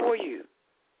woman for you.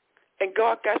 And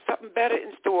God got something better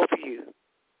in store for you.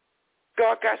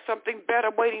 God got something better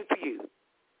waiting for you.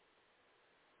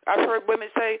 I've heard women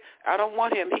say, I don't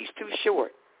want him. He's too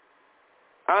short.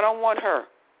 I don't want her.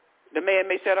 The man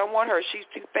may say, I don't want her. She's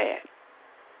too fat.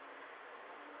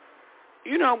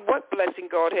 You know what blessing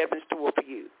God has in store for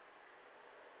you.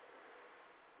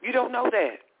 You don't know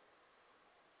that.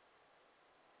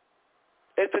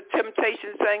 As the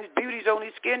Temptation sings, beauty's only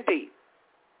skin deep.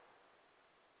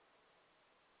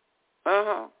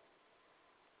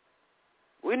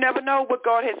 We never know what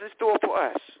God has in store for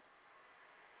us.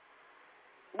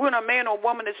 When a man or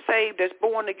woman is saved, that's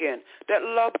born again, that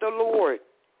love the Lord,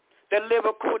 that live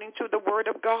according to the word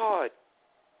of God.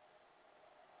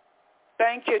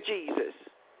 Thank you, Jesus.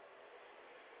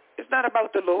 It's not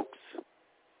about the looks.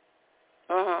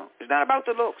 It's not about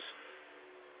the looks.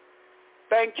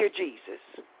 Thank you, Jesus.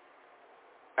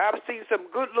 I've seen some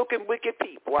good-looking, wicked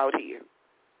people out here.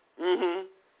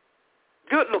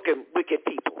 Good-looking, wicked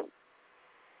people.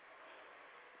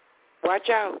 Watch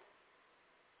out.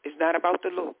 It's not about the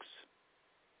looks.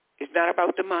 It's not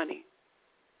about the money.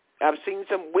 I've seen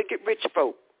some wicked rich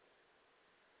folk.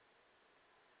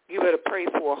 You better pray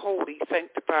for a holy,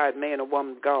 sanctified man or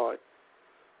woman of God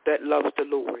that loves the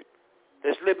Lord,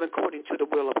 that's living according to the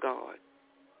will of God.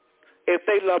 If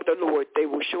they love the Lord, they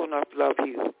will sure enough love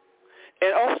you.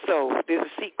 And also, there's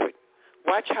a secret.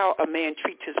 Watch how a man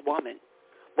treats his woman.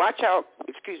 Watch how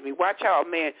a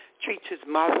man treats his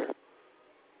mother.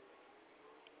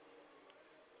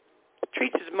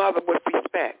 Treats his mother with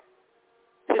respect.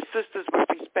 His sisters with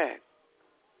respect.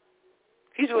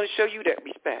 He's going to show you that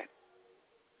respect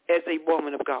as a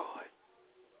woman of God.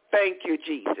 Thank you,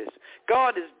 Jesus.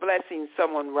 God is blessing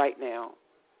someone right now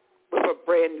with a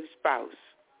brand new spouse.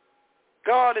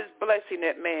 God is blessing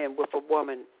that man with a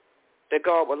woman that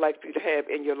God would like for you to have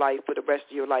in your life for the rest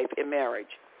of your life in marriage.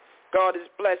 God is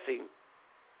blessing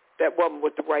that woman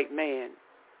with the right man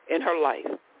in her life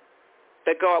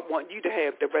that God wants you to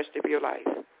have the rest of your life.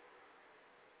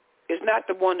 It's not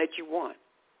the one that you want,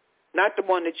 not the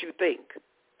one that you think.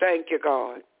 Thank you,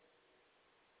 God.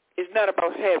 It's not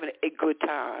about having a good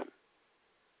time.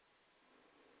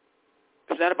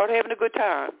 It's not about having a good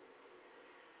time.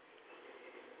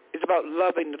 It's about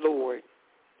loving the Lord.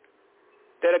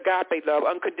 That agape love,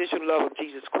 unconditional love of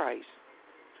Jesus Christ.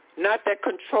 Not that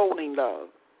controlling love.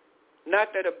 Not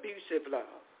that abusive love.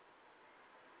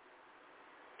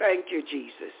 Thank you,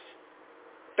 Jesus.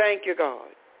 Thank you, God.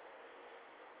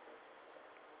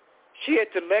 She had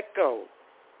to let go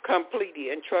completely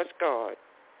and trust God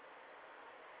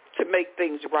to make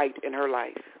things right in her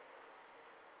life.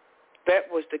 That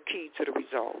was the key to the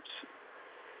results.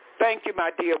 Thank you,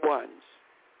 my dear ones.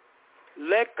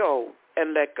 Let go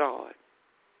and let God.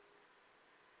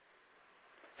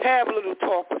 Have a little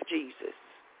talk with Jesus.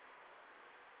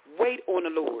 Wait on the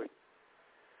Lord.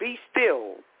 Be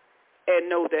still and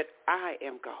know that I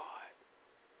am God.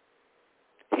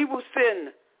 He will send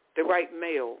the right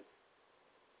male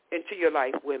into your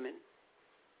life, women.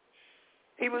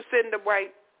 He will send the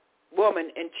right woman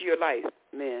into your life,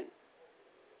 men.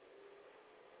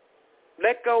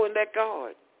 Let go and let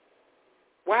God.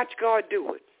 Watch God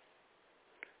do it.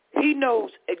 He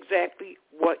knows exactly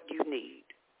what you need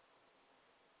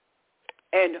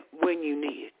and when you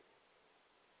need it.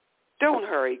 Don't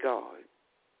hurry God.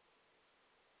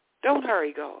 Don't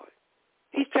hurry God.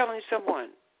 He's telling someone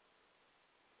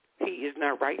he is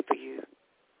not right for you.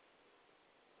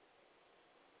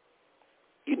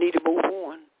 You need to move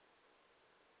on.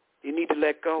 You need to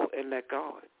let go and let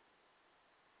God.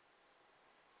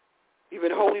 You've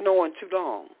been holding on too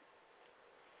long.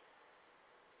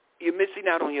 You're missing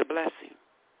out on your blessing.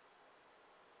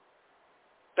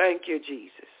 Thank you,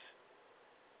 Jesus.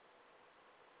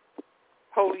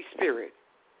 Holy Spirit,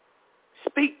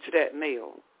 speak to that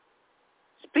male.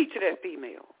 Speak to that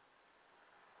female.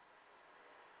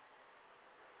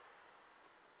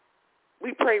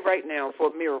 We pray right now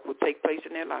for a miracle to take place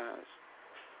in their lives.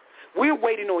 We're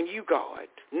waiting on you, God.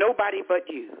 Nobody but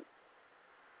you.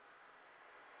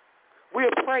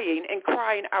 We're praying and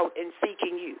crying out and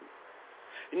seeking you,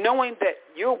 knowing that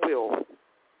your will,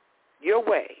 your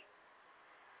way,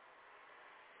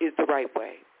 is the right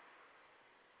way.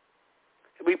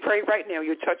 We pray right now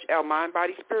you touch our mind,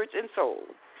 body, spirits, and soul.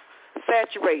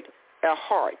 Saturate our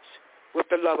hearts with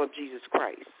the love of Jesus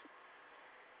Christ.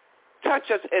 Touch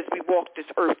us as we walk this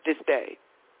earth this day.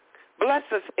 Bless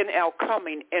us in our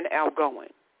coming and our going.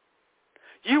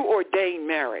 You ordained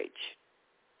marriage.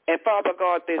 And Father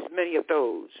God, there's many of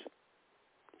those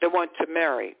that want to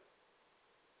marry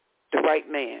the right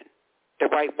man, the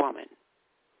right woman.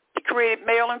 You created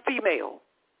male and female.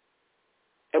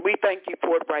 And we thank you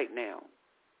for it right now.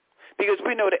 Because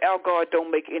we know that our God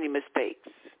don't make any mistakes.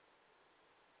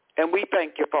 And we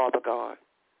thank you, Father God.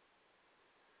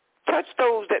 Touch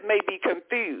those that may be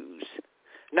confused,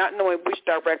 not knowing which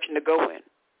direction to go in.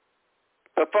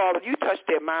 But, Father, you touch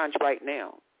their minds right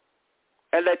now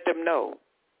and let them know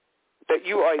that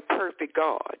you are a perfect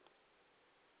God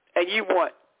and you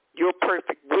want your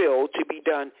perfect will to be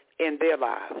done in their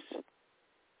lives.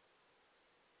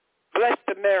 Bless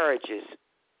the marriages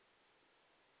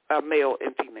of male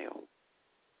and female.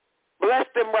 Bless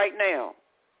them right now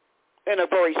in a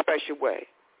very special way.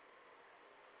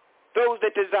 Those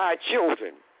that desire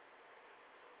children,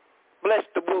 bless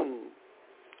the womb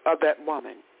of that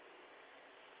woman.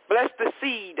 Bless the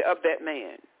seed of that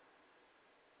man.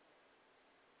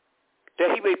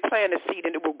 That he may plant a seed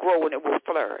and it will grow and it will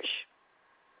flourish.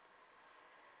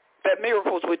 That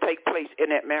miracles will take place in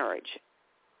that marriage.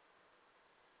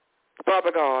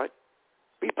 Father God,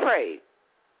 we pray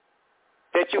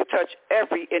that you'll touch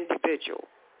every individual,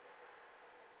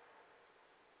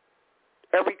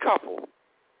 every couple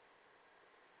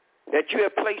that you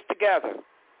have placed together,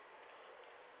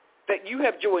 that you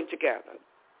have joined together.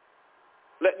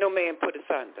 Let no man put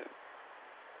asunder.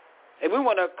 And we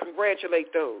want to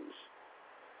congratulate those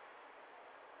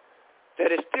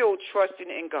that are still trusting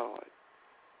in God.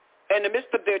 In the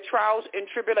midst of their trials and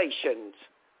tribulations,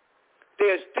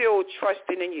 they're still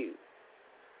trusting in you.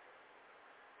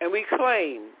 And we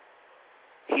claim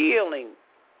healing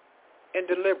and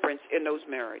deliverance in those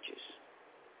marriages.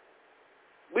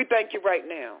 We thank you right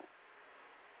now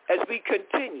as we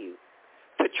continue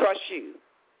to trust you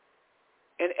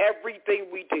in everything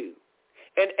we do,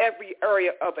 in every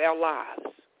area of our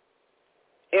lives,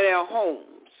 in our homes,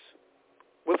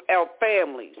 with our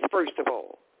families, first of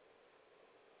all.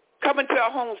 Come into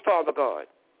our homes, Father God.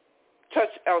 Touch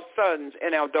our sons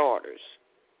and our daughters.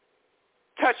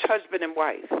 Touch husband and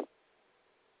wife.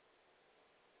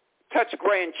 Touch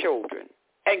grandchildren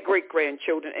and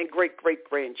great-grandchildren and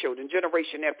great-great-grandchildren,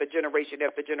 generation after generation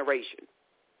after generation.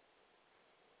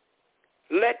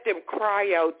 Let them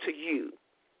cry out to you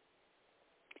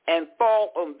and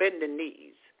fall on bending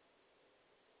knees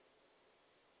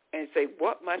and say,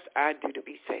 what must I do to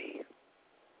be saved?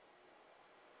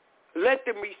 Let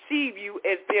them receive you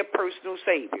as their personal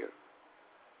Savior.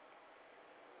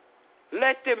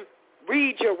 Let them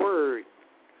read your word.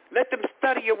 Let them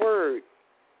study your word.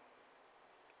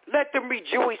 Let them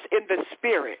rejoice in the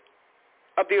Spirit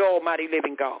of the Almighty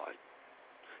living God.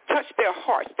 Touch their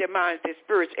hearts, their minds, their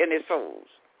spirits, and their souls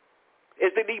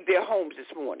as they leave their homes this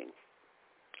morning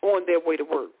on their way to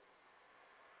work,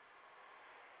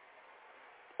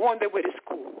 on their way to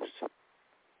schools,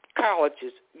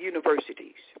 colleges,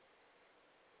 universities.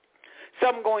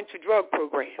 Some going to drug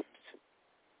programs.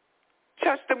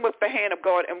 Touch them with the hand of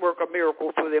God and work a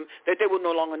miracle for them that they will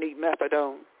no longer need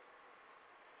methadone.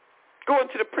 Go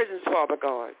into the prisons, Father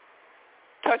God.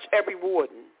 Touch every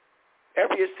warden,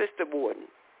 every assistant warden.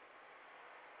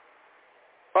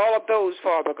 All of those,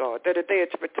 Father God, that are there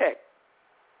to protect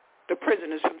the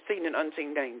prisoners from seen and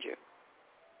unseen danger.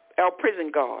 Our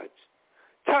prison guards.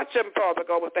 Touch them, Father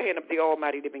God, with the hand of the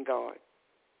Almighty living God.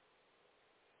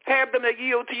 Have them to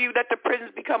yield to you. Let the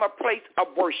prisons become a place of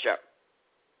worship,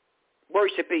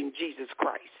 worshiping Jesus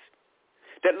Christ.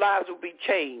 That lives will be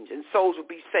changed and souls will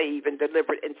be saved and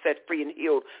delivered and set free and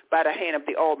healed by the hand of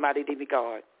the Almighty living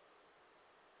God.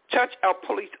 Touch our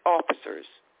police officers,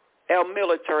 our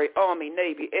military, Army,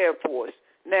 Navy, Air Force,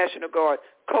 National Guard,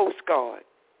 Coast Guard,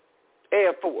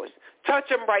 Air Force. Touch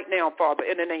them right now, Father,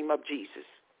 in the name of Jesus.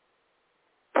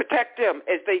 Protect them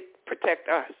as they protect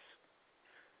us.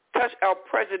 Touch our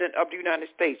President of the United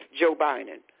States, Joe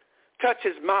Biden. Touch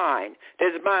his mind,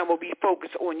 that his mind will be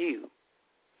focused on you,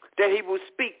 that he will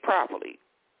speak properly,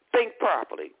 think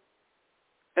properly,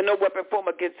 and no weapon formed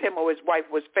against him or his wife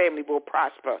or his family will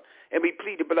prosper. And we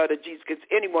plead the blood of Jesus against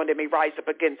anyone that may rise up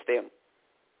against them.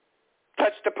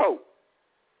 Touch the Pope,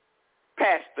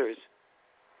 pastors,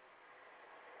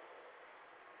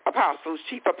 apostles,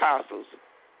 chief apostles,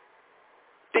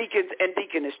 deacons and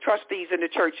deaconess, trustees in the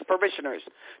church, parishioners.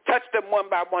 Touch them one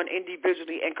by one,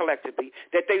 individually and collectively,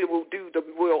 that they will do the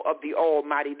will of the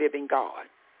almighty living God.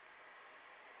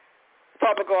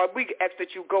 Father God, we ask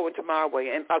that you go into my way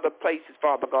and other places,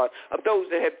 Father God, of those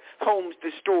that have homes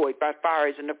destroyed by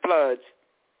fires and the floods.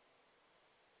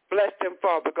 Bless them,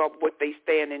 Father God, what they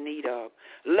stand in need of.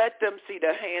 Let them see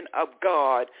the hand of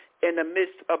God in the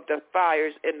midst of the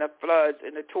fires and the floods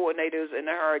and the tornadoes and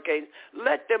the hurricanes.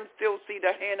 Let them still see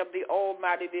the hand of the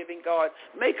almighty living God.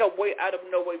 Make a way out of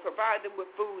no way. Provide them with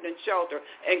food and shelter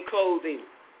and clothing.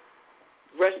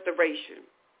 Restoration.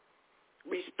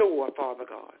 Restore, Father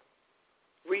God.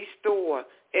 Restore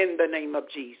in the name of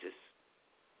Jesus.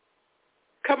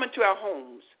 Come into our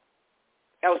homes,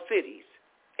 our cities,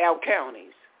 our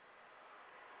counties.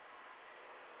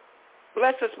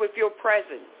 Bless us with your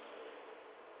presence.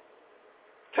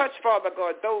 Touch, Father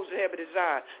God, those who have a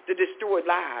desire to destroy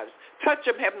lives. Touch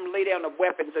them, have them lay down the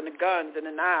weapons and the guns and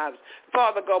the knives.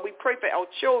 Father God, we pray for our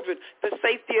children, the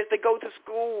safety as they go to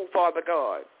school, Father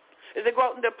God. As they go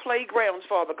out in the playgrounds,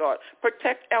 Father God.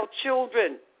 Protect our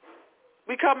children.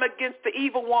 We come against the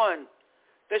evil one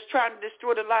that's trying to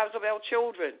destroy the lives of our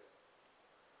children.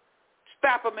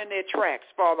 Stop them in their tracks,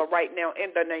 Father, right now in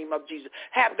the name of Jesus.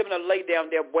 Have them to lay down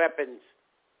their weapons.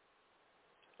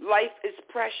 Life is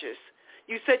precious.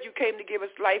 You said you came to give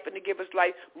us life and to give us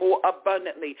life more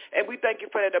abundantly. And we thank you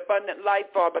for that abundant life,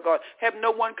 Father God. Have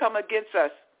no one come against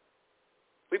us.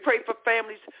 We pray for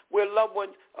families where loved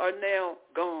ones are now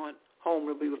gone home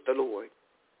to be with the Lord.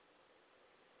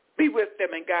 Be with them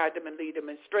and guide them and lead them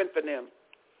and strengthen them.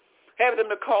 Have them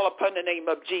to call upon the name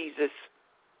of Jesus.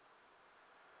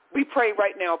 We pray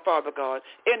right now, Father God,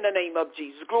 in the name of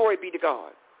Jesus. Glory be to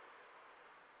God.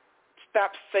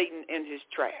 Stop Satan in his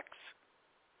tracks.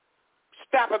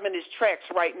 Stop him in his tracks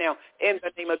right now in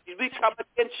the name of Jesus. We come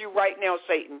against you right now,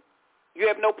 Satan. You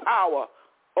have no power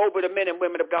over the men and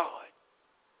women of God.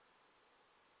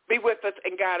 Be with us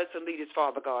and guide us and lead us,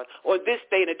 Father God, on this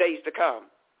day and the days to come.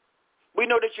 We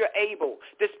know that you're able.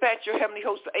 Dispatch your heavenly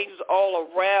host of angels all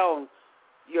around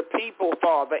your people,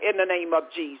 Father, in the name of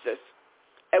Jesus.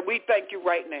 And we thank you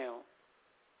right now.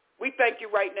 We thank you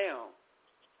right now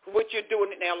for what you're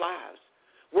doing in our lives.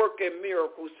 Working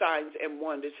miracles, signs, and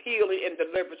wonders. Healing and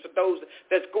deliverance for those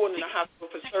that's going in the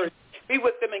hospital for surgery. Be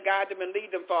with them and guide them and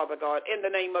lead them, Father God, in the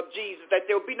name of Jesus, that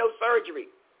there will be no surgery.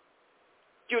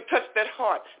 You touch that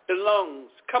heart, the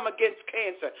lungs, come against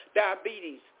cancer,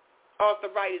 diabetes,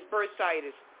 arthritis,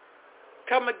 bursitis.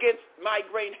 Come against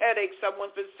migraine headaches.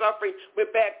 Someone's been suffering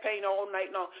with back pain all night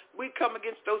long. We come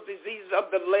against those diseases of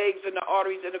the legs and the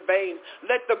arteries and the veins.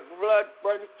 Let the blood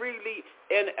run freely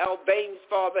in our veins,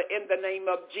 Father, in the name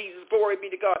of Jesus. Glory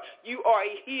be to God. You are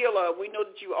a healer. We know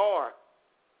that you are.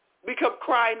 We come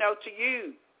crying out to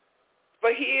you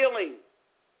for healing.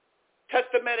 Touch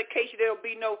the medication. There will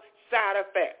be no side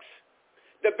effects.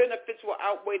 The benefits will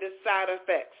outweigh the side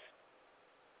effects.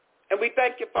 And we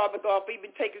thank you, Father God, for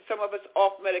even taking some of us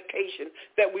off medication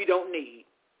that we don't need.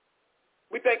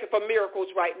 We thank you for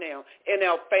miracles right now in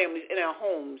our families, in our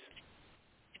homes.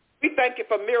 We thank you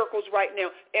for miracles right now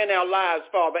in our lives,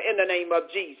 Father, in the name of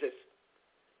Jesus.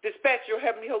 Dispatch your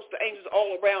heavenly host of angels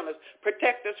all around us.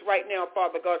 Protect us right now,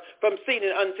 Father God, from seen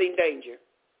and unseen danger.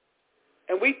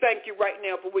 And we thank you right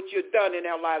now for what you've done in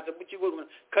our lives and what you will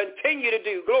continue to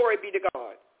do. Glory be to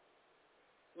God.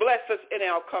 Bless us in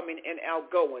our coming and our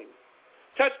going.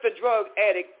 Touch the drug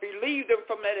addict. Relieve them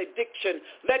from that addiction.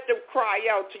 Let them cry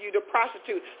out to you. The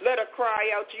prostitute, let her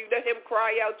cry out to you. Let him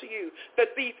cry out to you.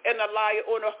 The thief and the liar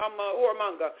or the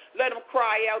whoremonger, let them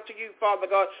cry out to you, Father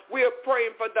God. We are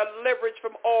praying for deliverance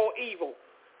from all evil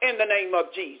in the name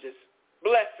of Jesus.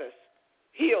 Bless us.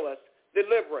 Heal us.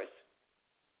 Deliver us.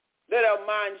 Let our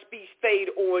minds be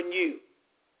stayed on you.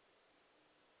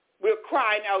 We're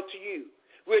crying out to you.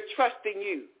 We're trusting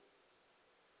you.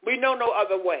 We know no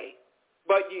other way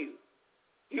but you.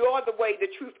 You are the way, the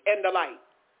truth, and the light.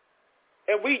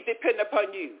 And we depend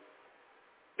upon you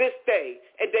this day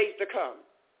and days to come.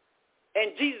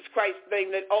 In Jesus Christ's name,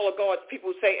 let all of God's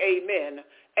people say amen,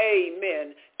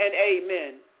 amen, and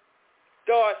amen.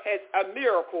 God has a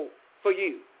miracle for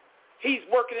you. He's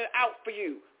working it out for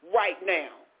you right now.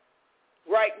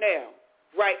 Right now.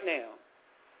 Right now.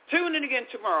 Tune in again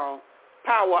tomorrow,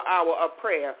 Power Hour of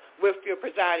Prayer, with your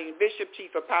presiding Bishop,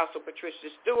 Chief Apostle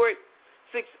Patricia Stewart,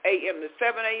 6 a.m. to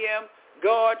 7 a.m.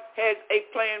 God has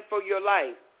a plan for your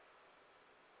life.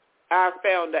 I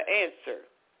found the answer.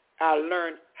 I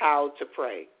learned how to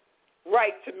pray.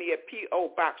 Write to me at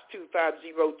P.O. Box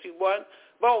 25021,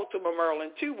 Baltimore,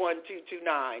 Maryland,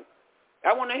 21229.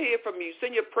 I want to hear from you.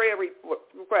 Send your prayer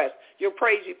request, your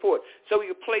praise report, so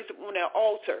you place it on that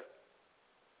altar.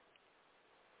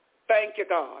 Thank you,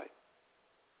 God.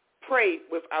 Pray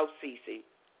without ceasing.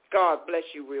 God bless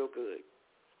you real good.